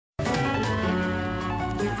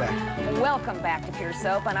back. Welcome back to Pure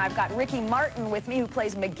Soap, and I've got Ricky Martin with me, who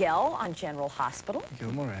plays Miguel on General Hospital.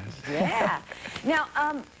 Miguel Morez. Yeah. Now,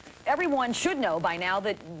 everyone should know by now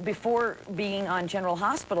that before being on General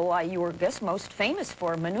Hospital, you were, I guess, most famous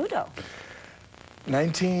for Menudo.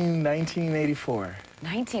 1984.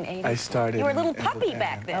 1984. I started. You were a little puppy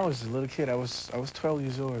back then. I was a little kid. I was 12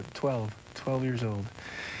 years old. 12 years old.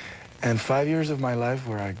 And 5 years of my life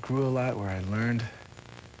where I grew a lot, where I learned,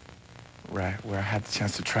 where I had the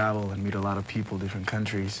chance to travel and meet a lot of people, different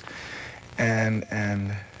countries.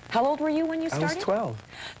 And how old were you when you started? I was 12.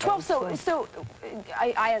 12, so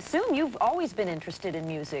I assume you've always been interested in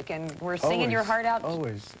music and were singing your heart out.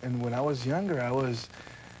 Always. And when I was younger, I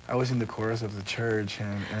was in the chorus of the church,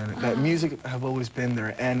 and that music have always been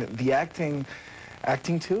there. And the acting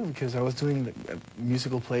too, because I was doing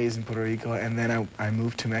musical plays in Puerto Rico, and then I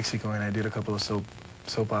moved to Mexico, and I did a couple of soap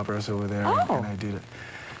operas over there. Oh. And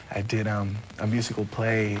I did a musical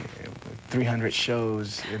play, 300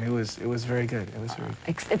 shows, and it was very good. It was very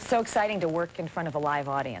good. It's so exciting to work in front of a live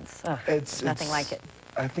audience. Ugh, it's nothing like it.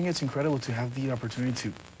 I think it's incredible to have the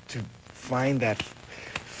opportunity to find that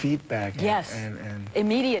feedback. Yes, and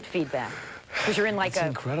immediate feedback. Because you're in like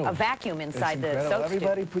a vacuum it's inside the soap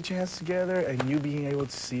Everybody put your hands together, and you being able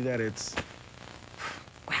to see that, it's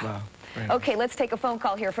wow. Okay, let's take a phone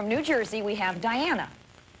call here from New Jersey. We have Diana.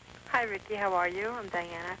 Hi, Ricky. How are you? I'm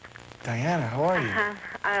Diana. Diana, how are you?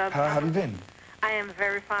 How have you been? I am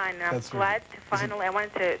very fine. I'm glad to finally, I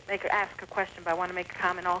wanted to ask a question, but I want to make a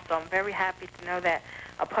comment also. I'm very happy to know that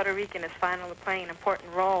a Puerto Rican is finally playing an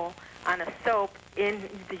important role on a soap in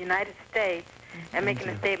the United States and making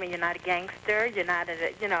a statement. You're not a gangster. You're not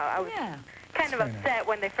a, you know, I was kind of upset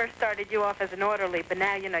when they first started you off as an orderly, but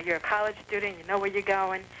now, you know, you're a college student, you know where you're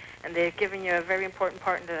going, and they're giving you a very important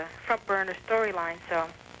part in the front burner storyline, so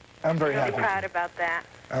I'm very happy. Proud about that.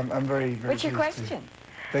 I'm very What's your question?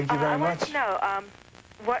 Thank you very much. I want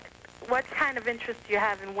to know, what kind of interest do you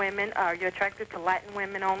have in women? Are you attracted to Latin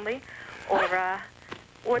women only? Or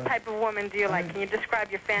what type of woman do you like? Can you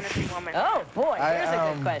describe your fantasy woman? Oh, boy, here's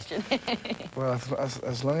a good question. Well,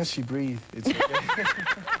 as long as she breathes, it's okay.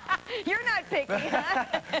 You're not picky, huh?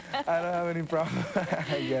 I don't have any problem,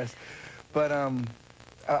 I guess. But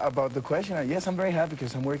about the question, yes, I'm very happy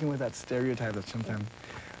because I'm working with that stereotype that sometimes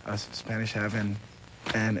us Spanish have, and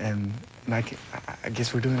I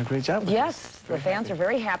guess we're doing a great job with yes, the fans are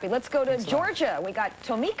very happy. Let's go to Georgia. We got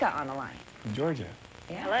Tomika on the line. From Georgia.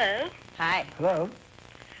 Yeah. Hello. Hi. Hello.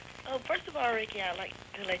 Oh, first of all, Ricky, I'd like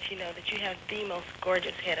to let you know that you have the most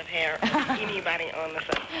gorgeous head of hair of anybody on the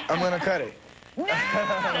show. I'm going to cut it. No!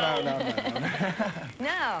 No.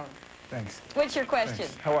 No. Thanks. What's your question?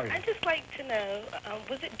 Thanks. How are you? I'd just like to know,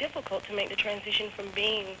 was it difficult to make the transition from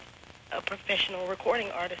being a professional recording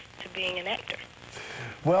artist to being an actor?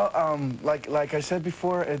 Well, like I said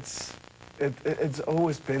before, it's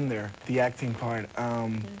always been there, the acting part.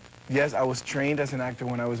 Yes, I was trained as an actor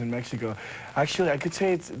when I was in Mexico. Actually, I could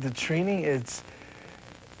say the training,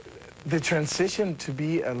 the transition to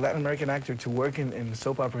be a Latin American actor to work in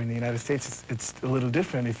soap opera in the United States, it's a little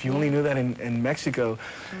different. If you only knew that in Mexico,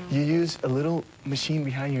 you use a little machine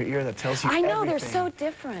behind your ear that tells you everything. I know, they're so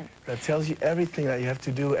different. That tells you everything that you have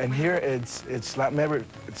to do. And here, it's a lot better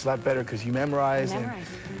because you memorize.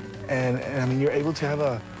 And I mean, you're able to have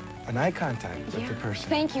an eye contact with the person.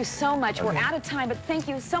 Thank you so much. We're out of time, but thank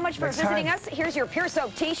you so much for visiting us. Here's your Pure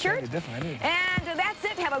Soap t-shirt. And that's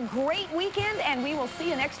it. Have a great weekend, and we will see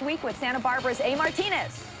you next week with Santa Barbara's A.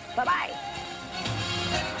 Martinez. Bye-bye.